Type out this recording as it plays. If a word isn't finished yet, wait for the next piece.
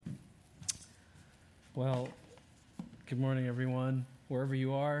Well, good morning, everyone, wherever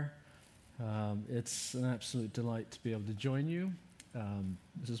you are. It's an absolute delight to be able to join you.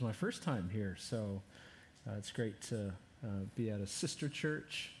 This is my first time here, so it's great to be at a sister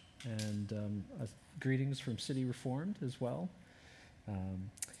church, and greetings from City Reformed as well.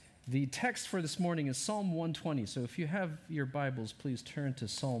 The text for this morning is Psalm 120, so if you have your Bibles, please turn to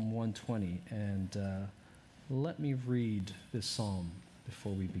Psalm 120, and let me read this psalm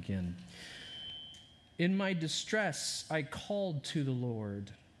before we begin. In my distress, I called to the Lord,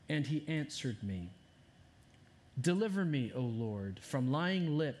 and he answered me. Deliver me, O Lord, from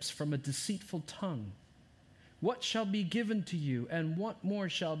lying lips, from a deceitful tongue. What shall be given to you, and what more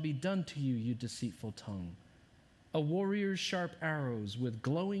shall be done to you, you deceitful tongue? A warrior's sharp arrows with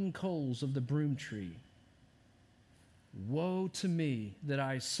glowing coals of the broom tree. Woe to me that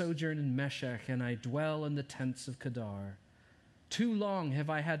I sojourn in Meshech, and I dwell in the tents of Kedar. Too long have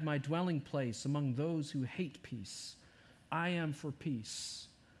I had my dwelling place among those who hate peace. I am for peace,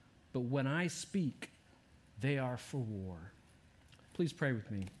 but when I speak, they are for war. Please pray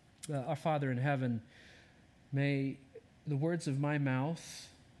with me. Our Father in heaven, may the words of my mouth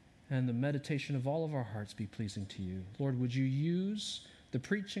and the meditation of all of our hearts be pleasing to you. Lord, would you use the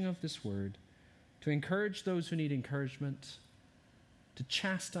preaching of this word to encourage those who need encouragement, to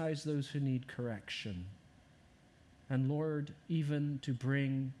chastise those who need correction, and Lord, even to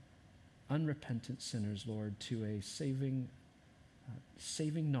bring unrepentant sinners, Lord, to a saving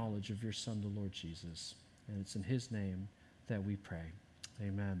knowledge of your Son, the Lord Jesus. And it's in his name that we pray.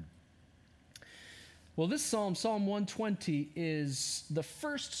 Amen. Well, this psalm, Psalm 120, is the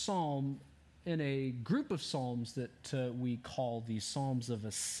first psalm in a group of psalms that we call the Psalms of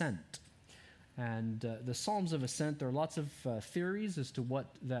Ascent. And the Psalms of Ascent, there are lots of theories as to what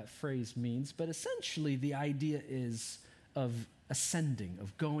that phrase means, but essentially the idea is of ascending,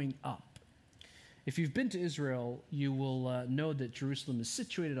 of going up. If you've been to Israel, you will know that Jerusalem is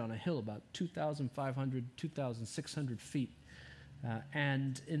situated on a hill about 2,500, 2,600 feet.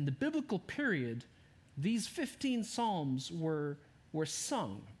 And in the biblical period, these 15 Psalms were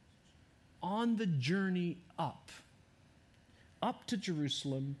sung on the journey up to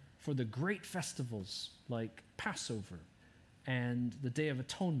Jerusalem, for the great festivals like Passover and the Day of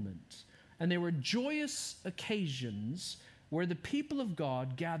Atonement. And they were joyous occasions where the people of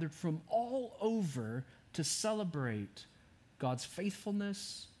God gathered from all over to celebrate God's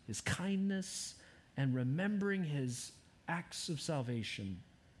faithfulness, his kindness, and remembering his acts of salvation.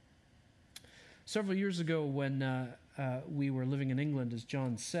 Several years ago when we were living in England, as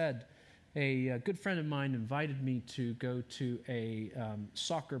John said, a good friend of mine invited me to go to a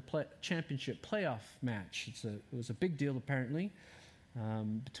soccer championship playoff match. It was a big deal, apparently,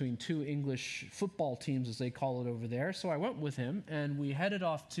 between two English football teams, as they call it over there. So I went with him, and we headed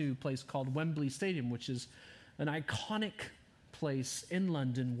off to a place called Wembley Stadium, which is an iconic place in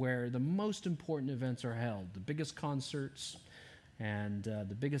London where the most important events are held, the biggest concerts and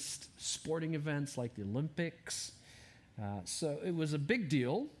the biggest sporting events like the Olympics. So it was a big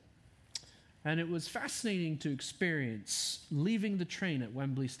deal. And it was fascinating to experience leaving the train at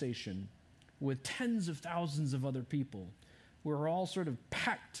Wembley Station with tens of thousands of other people. We were all sort of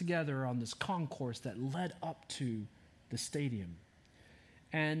packed together on this concourse that led up to the stadium.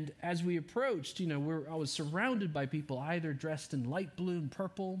 And as we approached, I was surrounded by people either dressed in light blue and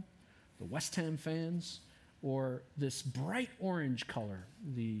purple, the West Ham fans, or this bright orange color,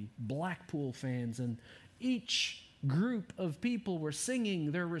 the Blackpool fans, and each group of people were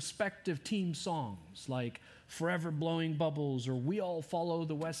singing their respective team songs, like Forever Blowing Bubbles, or We All Follow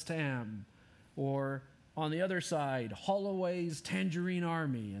the West Ham, or on the other side, Holloway's Tangerine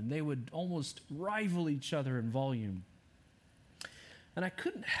Army, and they would almost rival each other in volume. And I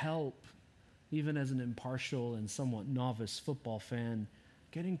couldn't help, even as an impartial and somewhat novice football fan,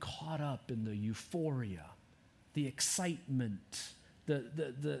 getting caught up in the euphoria, the excitement,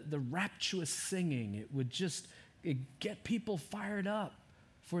 the rapturous singing. It would just get people fired up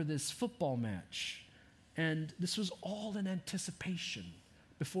for this football match. And this was all in anticipation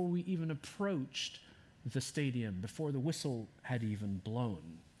before we even approached the stadium, before the whistle had even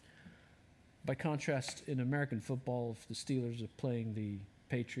blown. By contrast, in American football, if the Steelers are playing the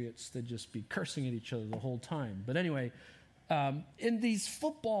Patriots, they'd just be cursing at each other the whole time. But anyway, in these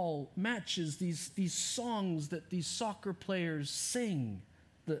football matches, these songs that these soccer players sing,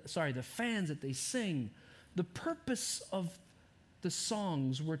 the fans that they sing, the purpose of the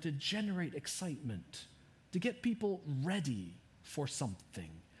songs were to generate excitement, to get people ready for something.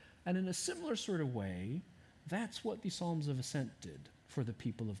 And in a similar sort of way, that's what the Psalms of Ascent did for the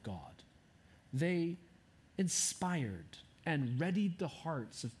people of God. They inspired and readied the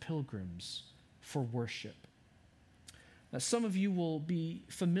hearts of pilgrims for worship. Now, some of you will be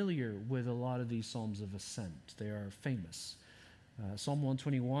familiar with a lot of these Psalms of Ascent. They are famous. Psalm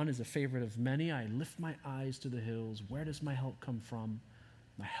 121 is a favorite of many. I lift my eyes to the hills. Where does my help come from?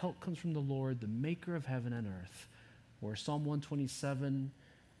 My help comes from the Lord, the maker of heaven and earth. Or Psalm 127,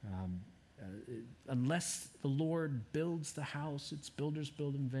 unless the Lord builds the house, its builders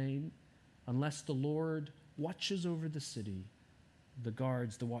build in vain. Unless the Lord watches over the city, the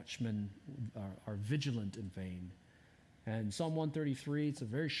guards, the watchmen are vigilant in vain. And Psalm 133, it's a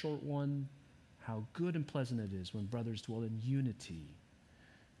very short one. How good and pleasant it is when brothers dwell in unity.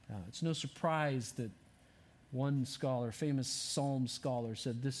 It's no surprise that one scholar, famous psalm scholar,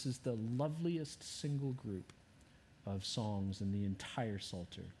 said this is the loveliest single group of songs in the entire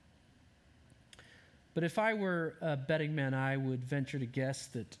Psalter. But if I were a betting man, I would venture to guess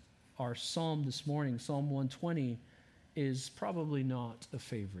that our psalm this morning, Psalm 120, is probably not a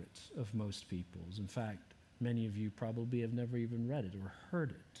favorite of most people's. In fact, many of you probably have never even read it or heard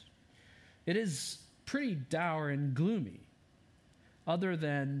it. It is pretty dour and gloomy, other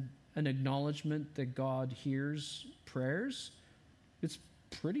than an acknowledgement that God hears prayers. It's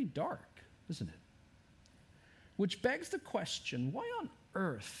pretty dark, isn't it? Which begs the question, why on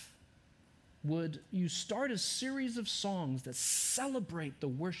earth would you start a series of songs that celebrate the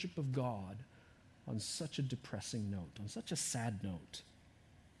worship of God on such a depressing note, on such a sad note?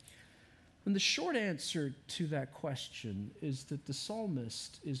 And the short answer to that question is that the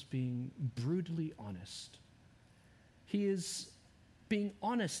psalmist is being brutally honest. He is being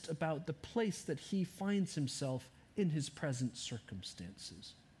honest about the place that he finds himself in his present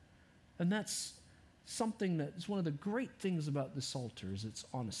circumstances. And that's something that is one of the great things about the Psalter is its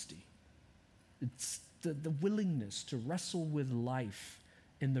honesty. It's the willingness to wrestle with life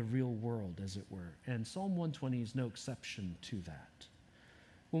in the real world, as it were. And Psalm 120 is no exception to that.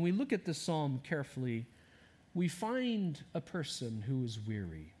 When we look at this psalm carefully, we find a person who is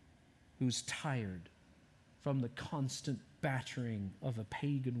weary, who's tired from the constant battering of a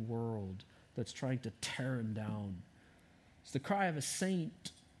pagan world that's trying to tear him down. It's the cry of a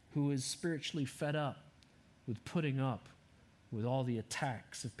saint who is spiritually fed up with putting up with all the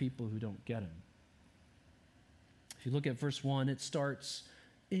attacks of people who don't get him. If you look at verse 1, it starts,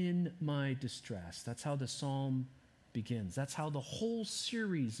 "In my distress." That's how the psalm begins. That's how the whole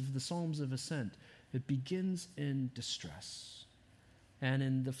series of the Psalms of Ascent, it begins in distress. And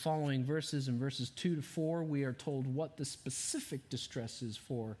in the following verses, in verses 2 to 4, we are told what the specific distress is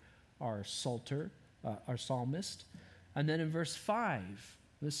for our psalter, our psalmist. And then in verse 5,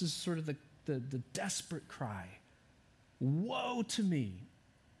 this is sort of the desperate cry. Woe to me!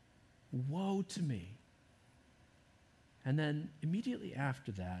 Woe to me! And then immediately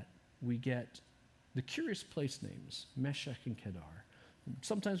after that, we get the curious place names, Meshech and Kedar.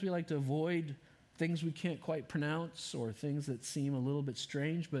 Sometimes we like to avoid things we can't quite pronounce or things that seem a little bit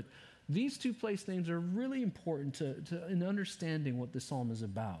strange, but these two place names are really important in understanding what the psalm is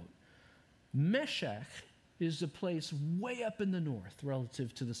about. Meshech is a place way up in the north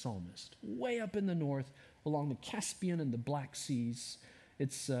relative to the psalmist, way up in the north along the Caspian and the Black Seas.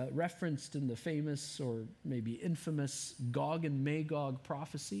 It's referenced in the famous or maybe infamous Gog and Magog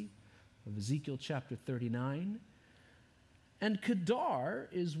prophecy of Ezekiel chapter 39. And Kedar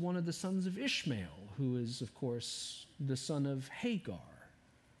is one of the sons of Ishmael, who is, of course, the son of Hagar.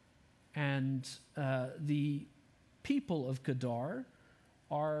 And the people of Kedar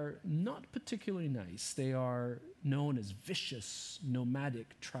are not particularly nice. They are known as vicious,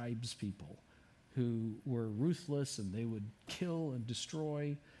 nomadic tribespeople who were ruthless and they would kill and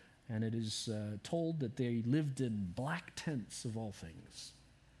destroy. And it is told that they lived in black tents of all things.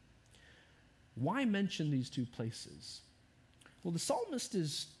 Why mention these two places? Well, the psalmist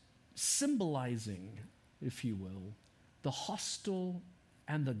is symbolizing, if you will, the hostile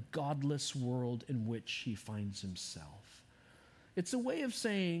and the godless world in which he finds himself. It's a way of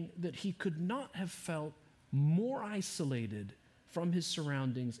saying that he could not have felt more isolated from his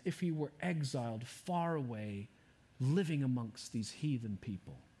surroundings if he were exiled far away, living amongst these heathen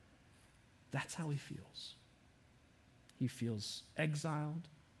people. That's how he feels. He feels exiled,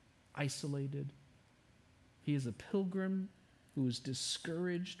 isolated. He is a pilgrim who is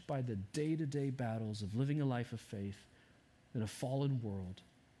discouraged by the day-to-day battles of living a life of faith in a fallen world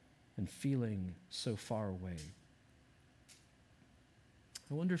and feeling so far away.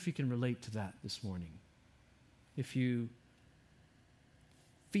 I wonder if you can relate to that this morning. If you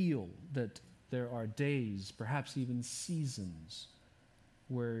feel that there are days, perhaps even seasons,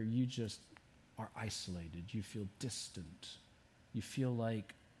 where you just are isolated, you feel distant, you feel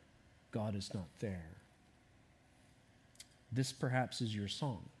like God is not there. This perhaps is your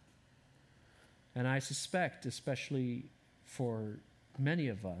song. And I suspect, especially for many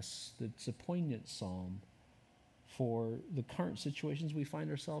of us, that it's a poignant psalm for the current situations we find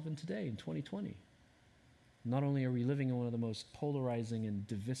ourselves in today, in 2020. Not only are we living in one of the most polarizing and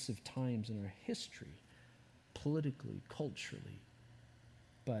divisive times in our history, politically, culturally,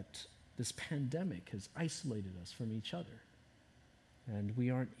 but this pandemic has isolated us from each other. And we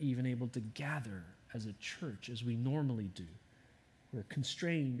aren't even able to gather as a church as we normally do. We're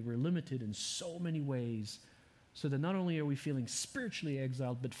constrained, we're limited in so many ways, so that not only are we feeling spiritually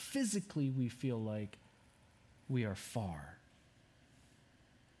exiled, but physically we feel like we are far.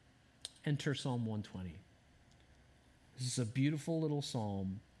 Enter Psalm 120. This is a beautiful little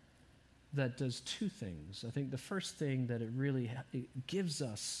psalm that does two things. I think the first thing that it gives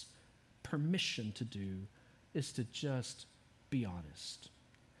us permission to do is to just be honest,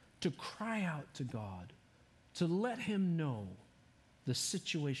 to cry out to God, to let him know the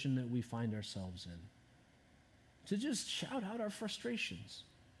situation that we find ourselves in, to just shout out our frustrations.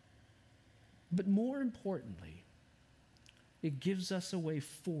 But more importantly, it gives us a way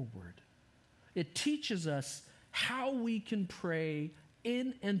forward. It teaches us how we can pray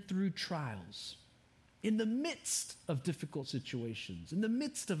in and through trials, in the midst of difficult situations, in the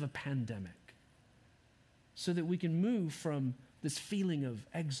midst of a pandemic, so that we can move from this feeling of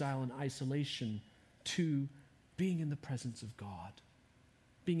exile and isolation to being in the presence of God,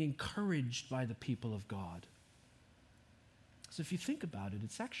 being encouraged by the people of God. So if you think about it,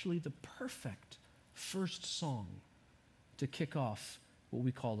 it's actually the perfect first song to kick off what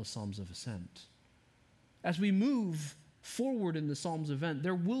we call the Psalms of Ascent. As we move forward in the Psalms of Ascent,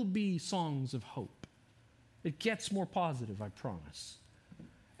 there will be songs of hope. It gets more positive, I promise.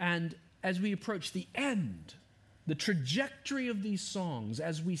 And as we approach the end, the trajectory of these songs,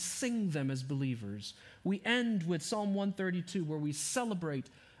 as we sing them as believers, we end with Psalm 132, where we celebrate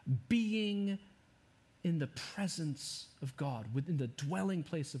being in the presence of God, within the dwelling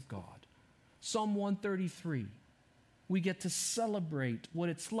place of God. Psalm 133, we get to celebrate what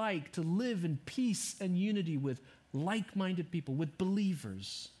it's like to live in peace and unity with like-minded people, with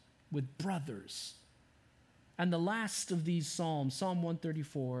believers, with brothers. And the last of these psalms, Psalm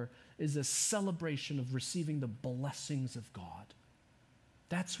 134, is a celebration of receiving the blessings of God.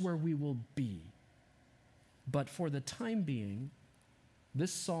 That's where we will be. But for the time being,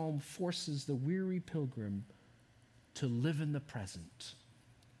 this psalm forces the weary pilgrim to live in the present,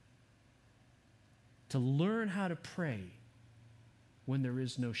 to learn how to pray when there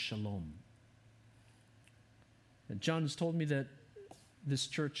is no shalom. And John has told me that this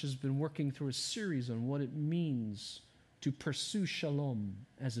church has been working through a series on what it means to pursue shalom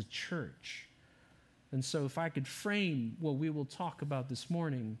as a church. And so if I could frame what we will talk about this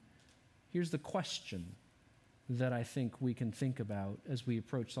morning, here's the question that I think we can think about as we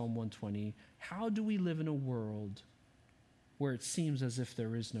approach Psalm 120. How do we live in a world where it seems as if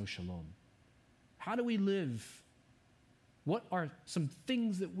there is no shalom? How do we live? What are some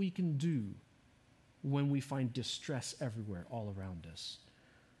things that we can do when we find distress everywhere, all around us?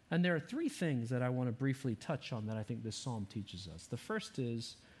 And there are three things that I want to briefly touch on that I think this psalm teaches us. The first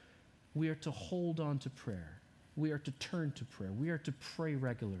is we are to hold on to prayer. We are to turn to prayer. We are to pray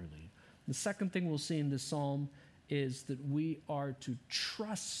regularly. The second thing we'll see in this psalm is that we are to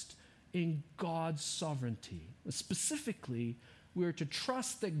trust in God's sovereignty. Specifically, we are to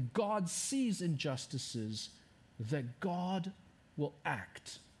trust that God sees injustices, that God will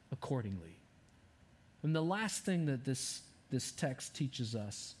act accordingly. And the last thing that this text teaches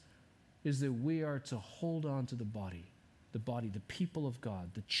us is that we are to hold on to the body, the people of God,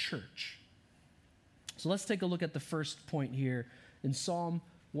 the church. So let's take a look at the first point here in Psalm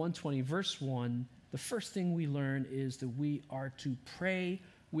 120, verse 1. The first thing we learn is that we are to pray.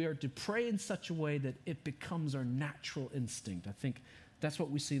 We are to pray in such a way that it becomes our natural instinct. I think that's what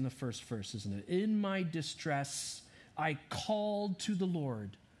we see in the first verse, isn't it? In my distress, I called to the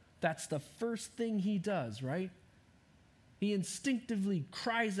Lord. That's the first thing he does, right? He instinctively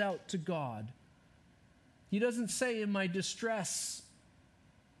cries out to God. He doesn't say, in my distress,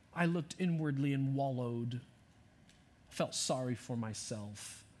 I looked inwardly and wallowed, felt sorry for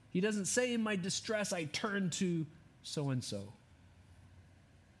myself. He doesn't say, in my distress, I turned to so-and-so.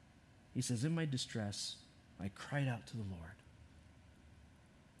 He says, in my distress, I cried out to the Lord.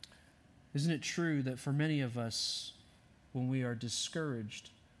 Isn't it true that for many of us, when we are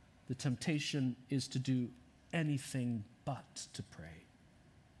discouraged, the temptation is to do anything but to pray?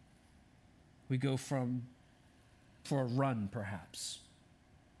 We go for a run, perhaps,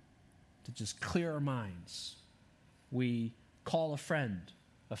 to just clear our minds. We call a friend,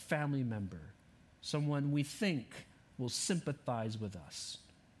 a family member, someone we think will sympathize with us.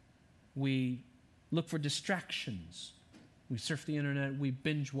 We look for distractions. We surf the internet, we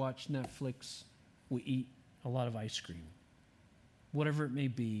binge watch Netflix, we eat a lot of ice cream. Whatever it may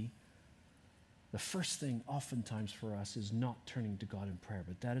be, the first thing oftentimes for us is not turning to God in prayer,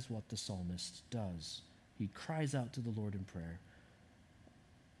 but that is what the psalmist does. He cries out to the Lord in prayer.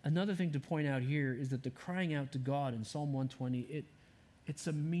 Another thing to point out here is that the crying out to God in Psalm 120, it's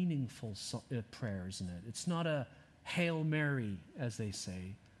a meaningful prayer, isn't it? It's not a Hail Mary, as they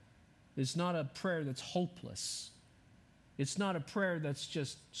say. It's not a prayer that's hopeless. It's not a prayer that's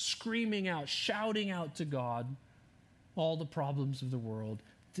just screaming out, shouting out to God all the problems of the world.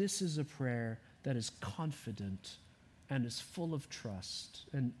 This is a prayer that is confident and is full of trust.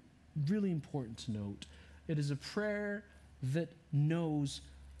 And really important to note, it is a prayer that knows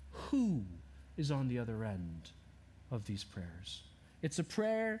who is on the other end of these prayers. It's a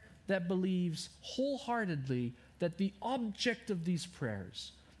prayer that believes wholeheartedly that the object of these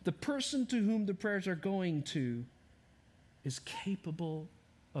prayers, the person to whom the prayers are going to, is capable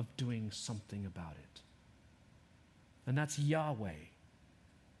of doing something about it. And that's Yahweh.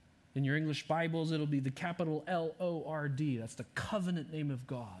 In your English Bibles, it'll be the capital L-O-R-D. That's the covenant name of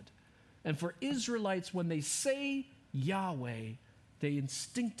God. And for Israelites, when they say Yahweh, they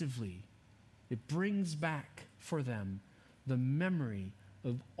instinctively, it brings back for them the memory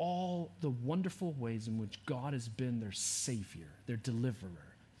of all the wonderful ways in which God has been their Savior, their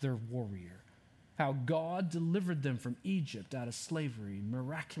deliverer, their warrior. How God delivered them from Egypt out of slavery in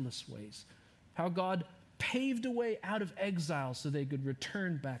miraculous ways. How God paved a way out of exile so they could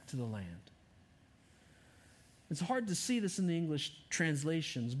return back to the land. It's hard to see this in the English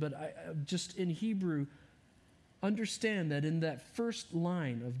translations, but I just in Hebrew, understand that in that first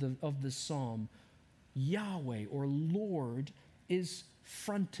line of the psalm, Yahweh or Lord is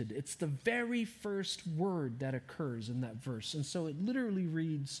fronted. It's the very first word that occurs in that verse. And so it literally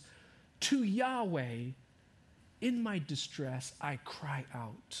reads, "To Yahweh, in my distress, I cry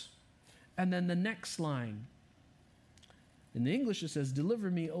out." And then the next line, in the English it says,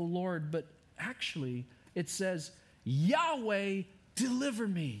 "Deliver me, O Lord," but actually it says, "Yahweh, deliver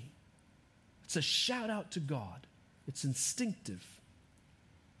me." It's a shout out to God. It's instinctive.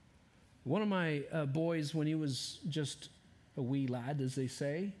 One of my boys, when he was just a wee lad, as they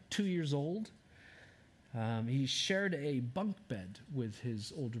say, 2 years old, he shared a bunk bed with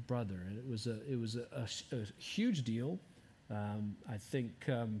his older brother, and it was a huge deal. I think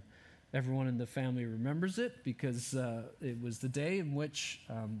everyone in the family remembers it because it was the day in which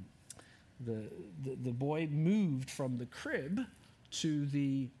the boy moved from the crib to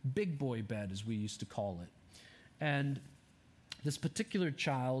the big boy bed, as we used to call it. And this particular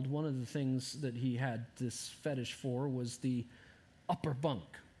child, one of the things that he had this fetish for was the upper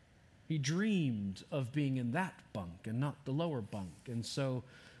bunk. He dreamed of being in that bunk and not the lower bunk. And so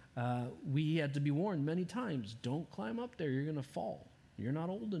we had to be warned many times, don't climb up there, you're going to fall. You're not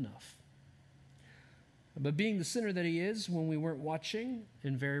old enough. But being the sinner that he is, when we weren't watching,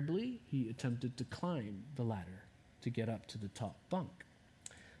 invariably, he attempted to climb the ladder to get up to the top bunk.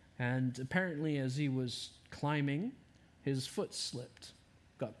 And apparently as he was climbing, his foot slipped,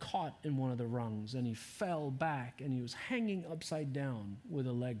 got caught in one of the rungs, and he fell back, and he was hanging upside down with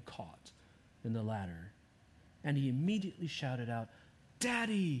a leg caught in the ladder. And he immediately shouted out,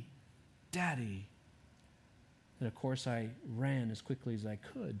 "Daddy, Daddy." And of course I ran as quickly as I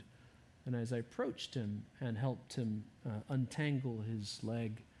could. And as I approached him and helped him untangle his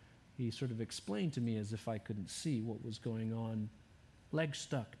leg, he sort of explained to me as if I couldn't see what was going on. "Leg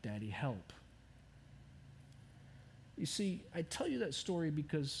stuck, Daddy, help." You see, I tell you that story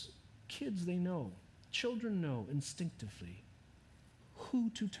because kids, they know, children know instinctively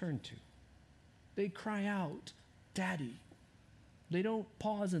who to turn to. They cry out, "Daddy." They don't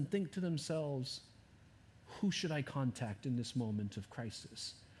pause and think to themselves, who should I contact in this moment of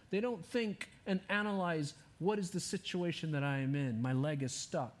crisis? They don't think and analyze, what is the situation that I am in? My leg is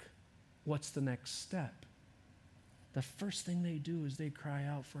stuck. What's the next step? The first thing they do is they cry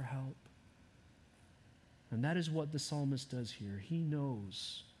out for help. And that is what the psalmist does here. He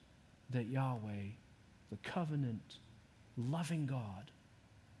knows that Yahweh, the covenant, loving God,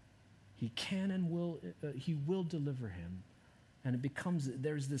 he can and he will deliver him. And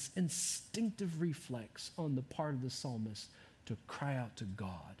there's this instinctive reflex on the part of the psalmist to cry out to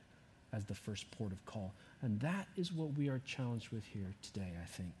God as the first port of call. And that is what we are challenged with here today, I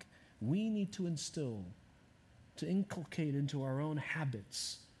think. We need to inculcate into our own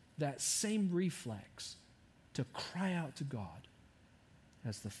habits that same reflex to cry out to God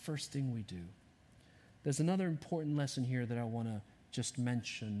as the first thing we do. There's another important lesson here that I want to just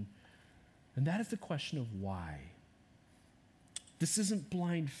mention, and that is the question of why. This isn't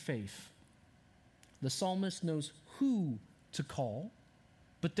blind faith. The psalmist knows who to call,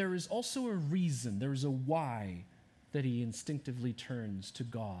 but there is also a reason, there is a why that he instinctively turns to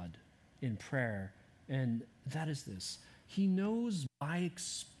God in prayer, and that is this. He knows by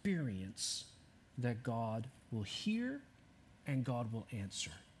experience that God will hear and God will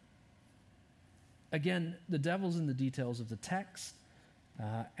answer. Again, the devil's in the details of the text,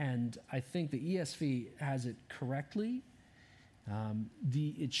 and I think the ESV has it correctly.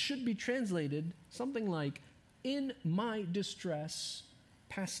 It should be translated something like, in my distress,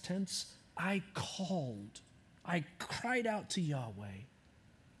 past tense, I called, I cried out to Yahweh,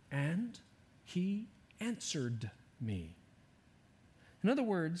 and he answered me. In other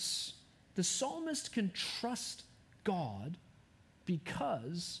words, the psalmist can trust God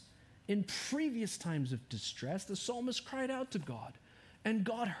because in previous times of distress, the psalmist cried out to God, and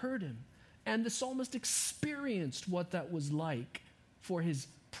God heard him. And the psalmist experienced what that was like for his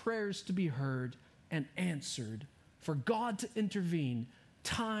prayers to be heard and answered, for God to intervene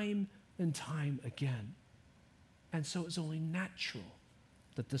time and time again. And so it's only natural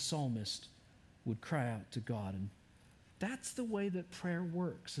that the psalmist would cry out to God. And that's the way that prayer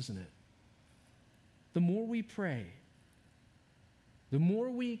works, isn't it? The more we pray, the more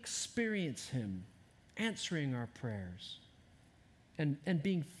we experience him answering our prayers and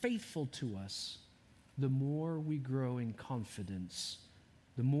being faithful to us, the more we grow in confidence,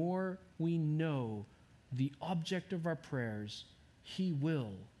 the more we know the object of our prayers, he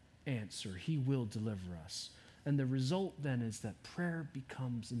will answer, he will deliver us. And the result then is that prayer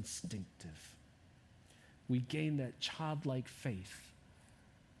becomes instinctive. We gain that childlike faith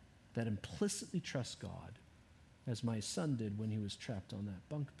that implicitly trusts God, as my son did when he was trapped on that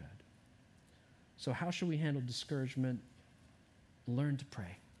bunk bed. So how should we handle discouragement? Learn to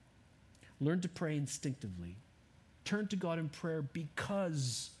pray. Learn to pray instinctively. Turn to God in prayer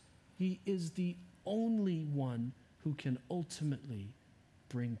because he is the only one who can ultimately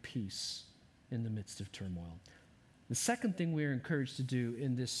bring peace in the midst of turmoil. The second thing we are encouraged to do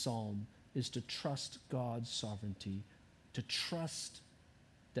in this psalm is to trust God's sovereignty, to trust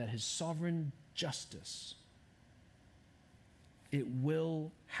that his sovereign justice, it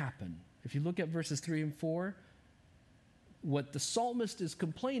will happen. If you look at verses 3 and 4, what the psalmist is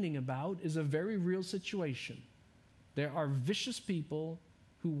complaining about is a very real situation. There are vicious people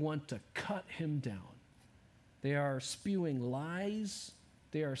who want to cut him down. They are spewing lies,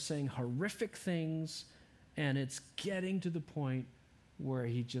 they are saying horrific things, and it's getting to the point where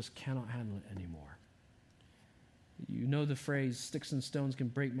he just cannot handle it anymore. You know the phrase, sticks and stones can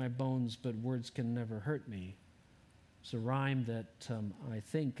break my bones, but words can never hurt me. It's a rhyme that I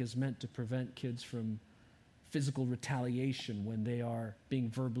think is meant to prevent kids from physical retaliation when they are being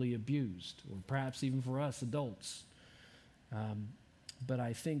verbally abused, or perhaps even for us adults. But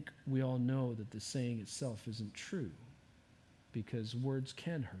I think we all know that the saying itself isn't true, because words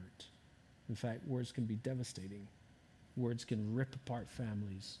can hurt. In fact, words can be devastating. Words can rip apart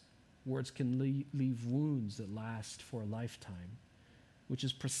families. Words can leave wounds that last for a lifetime, which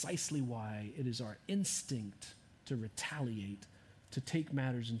is precisely why it is our instinct to retaliate, to take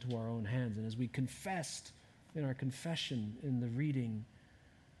matters into our own hands. And as we confessed in our confession in the reading,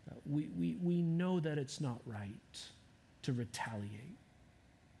 we know that it's not right to retaliate.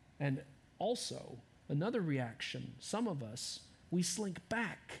 And also, another reaction, some of us, we slink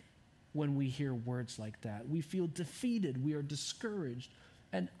back when we hear words like that. We feel defeated, we are discouraged,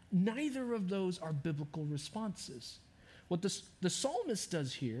 and neither of those are biblical responses. What the psalmist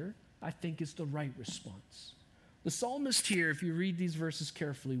does here, I think, is the right response. The psalmist here, if you read these verses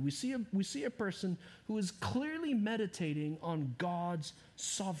carefully, we see a person who is clearly meditating on God's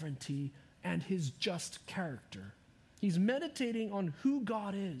sovereignty and his just character. He's meditating on who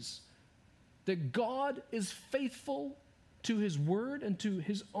God is, that God is faithful to his word and to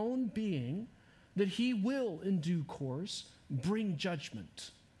his own being, that he will, in due course, bring judgment.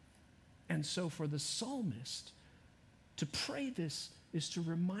 And so for the psalmist, to pray this is to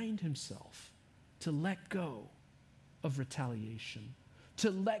remind himself to let go of retaliation, to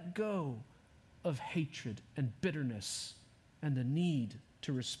let go of hatred and bitterness and the need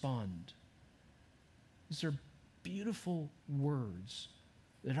to respond. These are beautiful words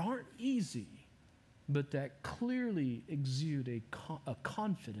that aren't easy, but that clearly exude a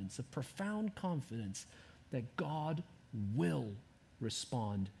confidence, a profound confidence that God will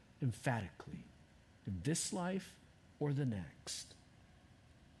respond emphatically in this life or the next.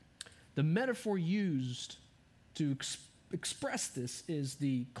 The metaphor used to express this is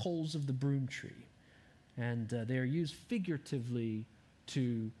the coals of the broom tree. And they are used figuratively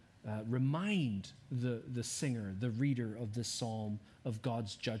to remind the singer, the reader of this psalm, of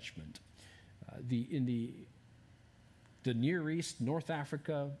God's judgment. In the Near East, North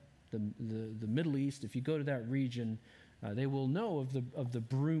Africa, the Middle East, if you go to that region, they will know of the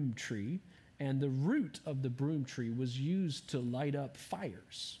broom tree, and the root of the broom tree was used to light up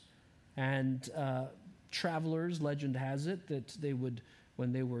fires. And travelers, legend has it, that they would,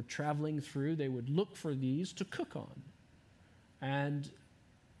 when they were traveling through, they would look for these to cook on. And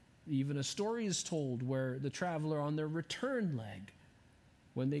even a story is told where the traveler on their return leg,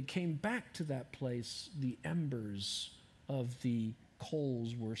 when they came back to that place, the embers of the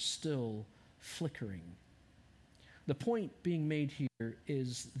coals were still flickering. The point being made here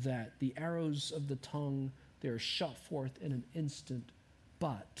is that the arrows of the tongue, they are shot forth in an instant,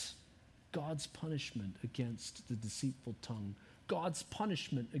 but God's punishment against the deceitful tongue, God's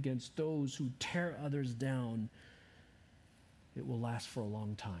punishment against those who tear others down, it will last for a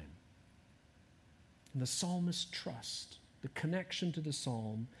long time. And the psalmist's trust, the connection to the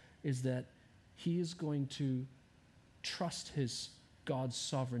psalm, is that he is going to trust his God's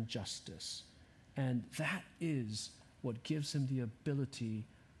sovereign justice. And that is what gives him the ability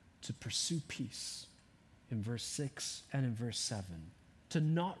to pursue peace in verse 6 and in verse 7, to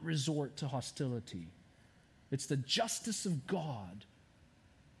not resort to hostility. It's the justice of God.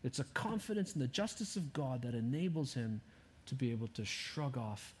 It's a confidence in the justice of God that enables him to be able to shrug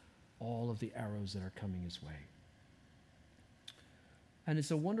off all of the arrows that are coming his way. And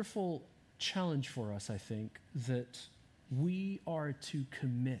it's a wonderful challenge for us, I think, that we are to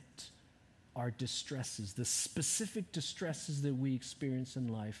commit our distresses, the specific distresses that we experience in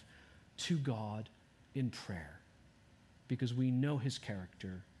life, to God in prayer, because we know his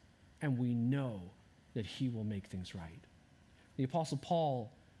character and we know that he will make things right. The Apostle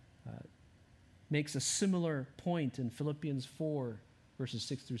Paul makes a similar point in Philippians 4, verses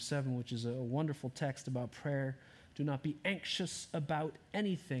 6 through 7, which is a wonderful text about prayer. Do not be anxious about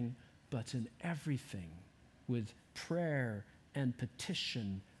anything, but in everything, with prayer and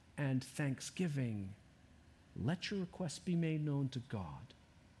petition and thanksgiving, let your requests be made known to God.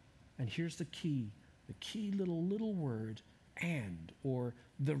 And here's the key little word, and, or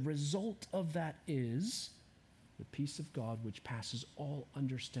the result of that is the peace of God, which passes all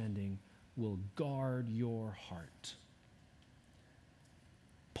understanding, will guard your heart.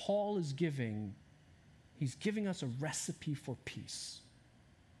 Paul is giving us a recipe for peace.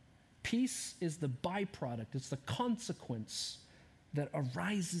 Peace is the byproduct, it's the consequence that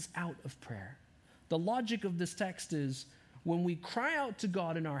arises out of prayer. The logic of this text is when we cry out to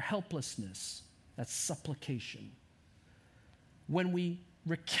God in our helplessness, that's supplication. When we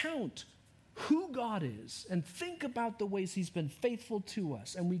recount who God is and think about the ways he's been faithful to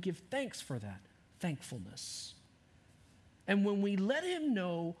us, and we give thanks for that, thankfulness. And when we let him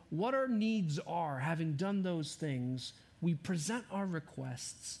know what our needs are, having done those things, we present our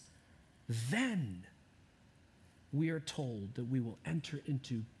requests, then we are told that we will enter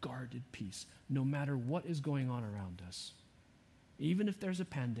into guarded peace, no matter what is going on around us. Even if there's a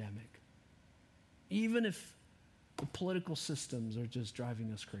pandemic, even if the political systems are just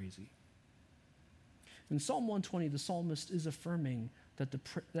driving us crazy. In Psalm 120, the psalmist is affirming that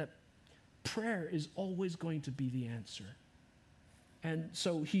that prayer is always going to be the answer. And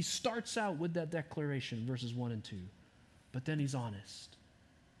so he starts out with that declaration, verses 1 and 2, but then he's honest.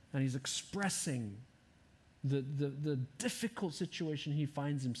 And he's expressing the difficult situation he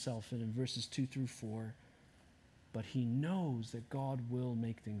finds himself in verses 2 through 4. But he knows that God will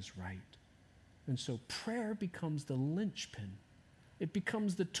make things right. And so prayer becomes the linchpin. It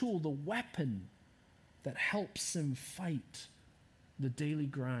becomes the tool, the weapon that helps him fight the daily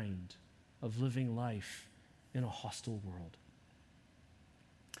grind of living life in a hostile world.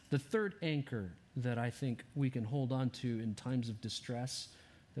 The third anchor that I think we can hold on to in times of distress,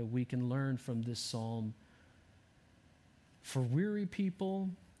 that we can learn from this psalm, for weary people,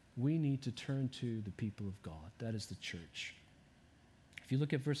 we need to turn to the people of God. That is the church. If you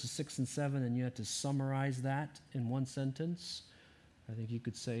look at verses 6 and 7 and you had to summarize that in one sentence, I think you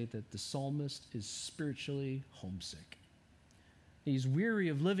could say that the psalmist is spiritually homesick. He's weary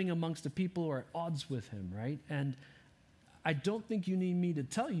of living amongst the people who are at odds with him, right? And I don't think you need me to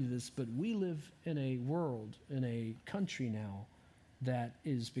tell you this, but we live in a world, in a country now, that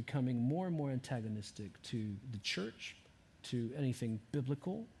is becoming more and more antagonistic to the church, to anything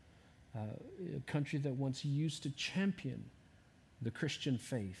biblical. A country that once used to champion the Christian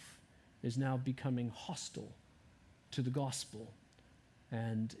faith is now becoming hostile to the gospel.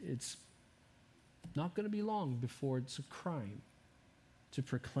 And it's not going to be long before it's a crime to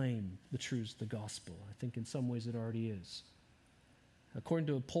proclaim the truths of the gospel. I think in some ways it already is. According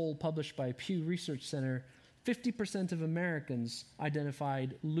to a poll published by Pew Research Center, 50% of Americans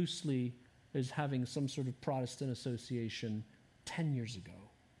identified loosely as having some sort of Protestant association 10 years ago.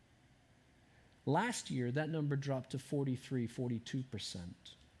 Last year, that number dropped to 42%.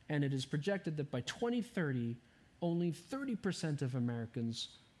 And it is projected that by 2030, only 30% of Americans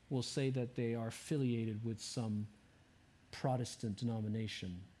will say that they are affiliated with some Protestant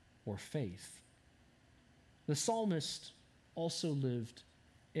denomination or faith. The psalmist also lived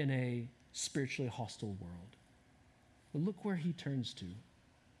in a spiritually hostile world. But look where he turns to.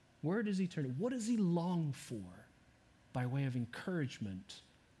 Where does he turn? What does he long for by way of encouragement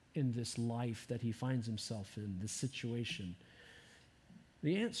in this life that he finds himself in, this situation?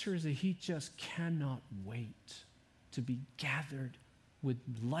 The answer is that he just cannot wait to be gathered with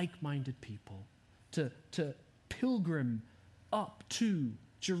like-minded people, to pilgrim up to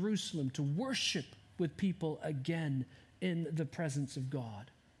Jerusalem, to worship with people again in the presence of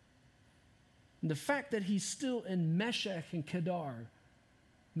God. And the fact that he's still in Meshech and Kedar,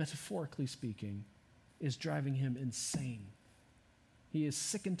 metaphorically speaking, is driving him insane. He is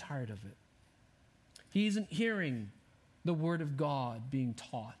sick and tired of it. He isn't hearing the word of God being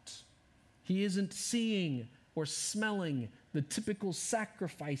taught. He isn't seeing or smelling the typical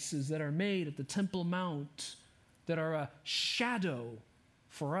sacrifices that are made at the Temple Mount that are a shadow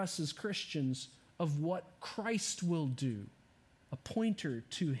for us as Christians of what Christ will do, a pointer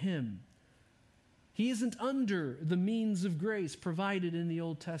to him. He isn't under the means of grace provided in the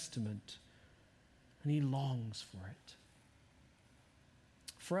Old Testament, and he longs for it.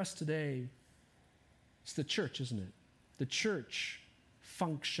 For us today, it's the church, isn't it? The church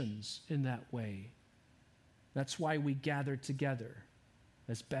functions in that way. That's why we gather together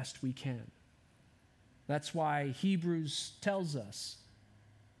as best we can. That's why Hebrews tells us,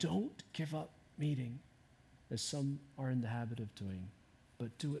 don't give up meeting, as some are in the habit of doing,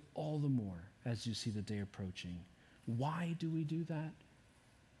 but do it all the more as you see the day approaching. Why do we do that?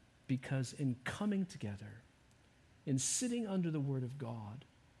 Because in coming together, in sitting under the Word of God,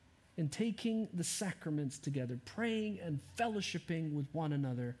 in taking the sacraments together, praying and fellowshipping with one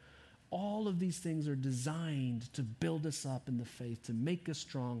another, all of these things are designed to build us up in the faith, to make us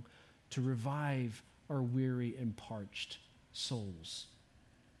strong, to revive our weary and parched souls.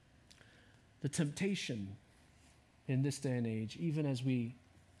 The temptation in this day and age, even as we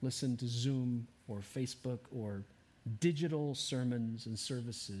listen to Zoom or Facebook or digital sermons and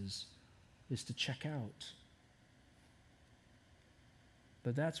services, is to check out.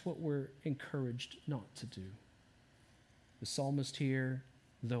 But that's what we're encouraged not to do. The psalmist here,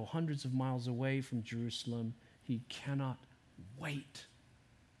 though hundreds of miles away from Jerusalem, he cannot wait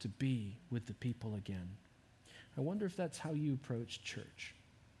to be with the people again. I wonder if that's how you approach church.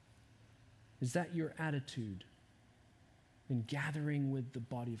 Is that your attitude in gathering with the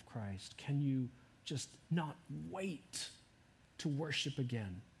body of Christ? Can you just not wait to worship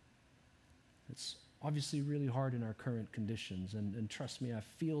again? It's obviously really hard in our current conditions, and trust me, I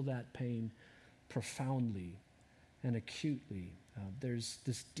feel that pain profoundly and acutely. There's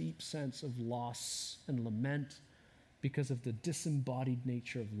this deep sense of loss and lament because of the disembodied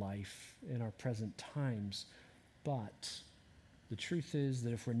nature of life in our present times. But the truth is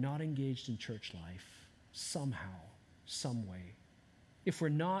that if we're not engaged in church life, somehow, some way, if we're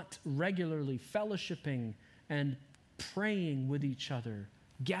not regularly fellowshipping and praying with each other,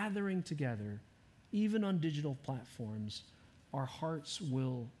 gathering together, even on digital platforms, our hearts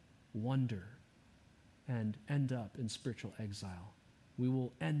will wander and end up in spiritual exile. We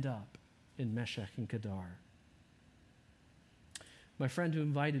will end up in Meshech and Kedar. My friend who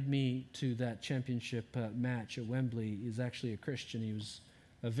invited me to that championship match at Wembley is actually a Christian. He was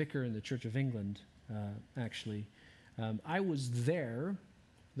a vicar in the Church of England, actually. I was there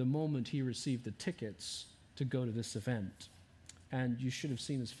the moment he received the tickets to go to this event. And you should have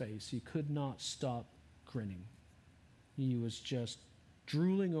seen his face. He could not stop grinning. He was just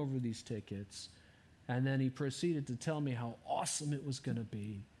drooling over these tickets. And then he proceeded to tell me how awesome it was going to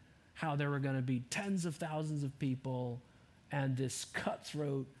be, how there were going to be tens of thousands of people, and this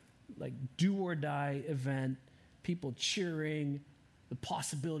cutthroat, like do-or-die event, people cheering, the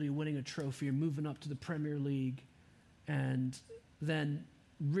possibility of winning a trophy or moving up to the Premier League. And then,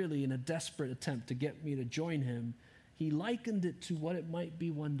 really, in a desperate attempt to get me to join him, he likened it to what it might be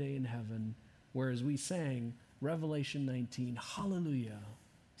one day in heaven, whereas we sang Revelation 19, hallelujah,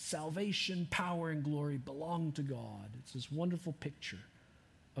 salvation, power, and glory belong to God. It's this wonderful picture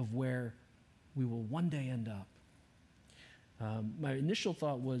of where we will one day end up. My initial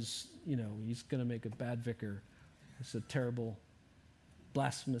thought was, he's going to make a bad vicar. It's a terrible,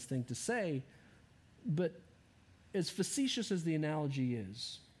 blasphemous thing to say. But as facetious as the analogy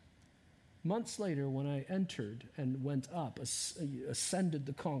is, Months later, when I entered and went up, ascended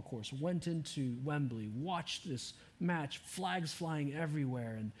the concourse, went into Wembley, watched this match, flags flying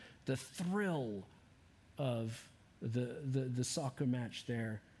everywhere, and the thrill of the soccer match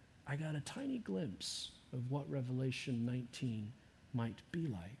there, I got a tiny glimpse of what Revelation 19 might be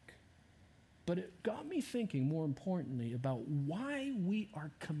like. But it got me thinking, more importantly, about why we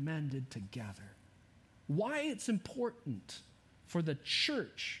are commanded to gather, why it's important for the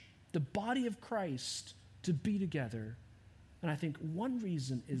church, the body of Christ, to be together. And I think one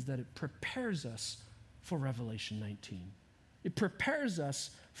reason is that it prepares us for Revelation 19. It prepares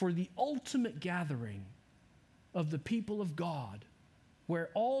us for the ultimate gathering of the people of God, where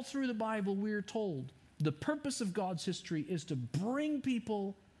all through the Bible we are told the purpose of God's history is to bring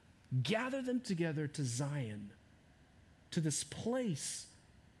people, gather them together to Zion, to this place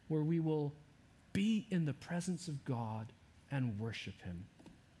where we will be in the presence of God and worship him.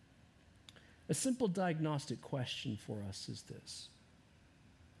 A simple diagnostic question for us is this: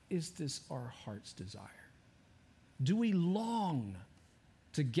 is this our heart's desire? Do we long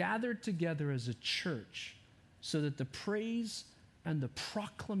to gather together as a church so that the praise and the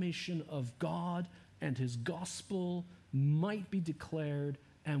proclamation of God and his gospel might be declared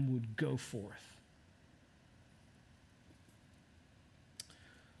and would go forth?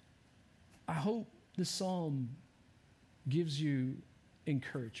 I hope the psalm gives you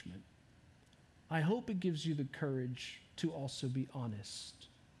encouragement. I hope it gives you the courage to also be honest,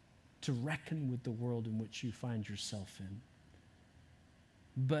 to reckon with the world in which you find yourself in.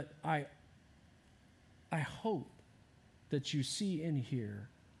 But I hope that you see in here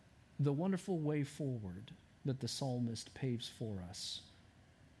the wonderful way forward that the psalmist paves for us.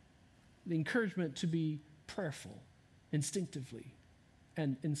 The encouragement to be prayerful, instinctively,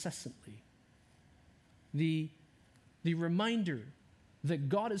 and incessantly. The reminder that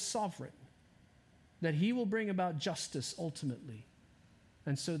God is sovereign, that he will bring about justice ultimately,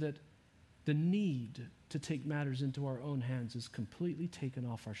 and so that the need to take matters into our own hands is completely taken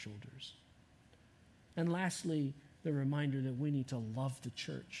off our shoulders. And lastly, the reminder that we need to love the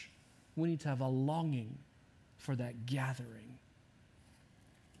church. We need to have a longing for that gathering.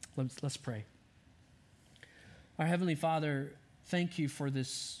 Let's pray. Our Heavenly Father, thank you for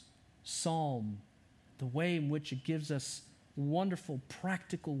this psalm, the way in which it gives us wonderful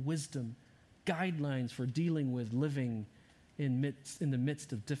practical wisdom, guidelines for dealing with living in the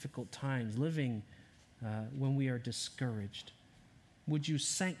midst of difficult times, living when we are discouraged. Would you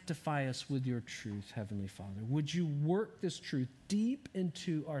sanctify us with your truth, Heavenly Father? Would you work this truth deep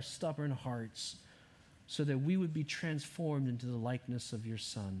into our stubborn hearts so that we would be transformed into the likeness of your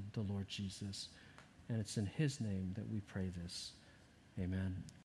Son, the Lord Jesus? And it's in his name that we pray this. Amen.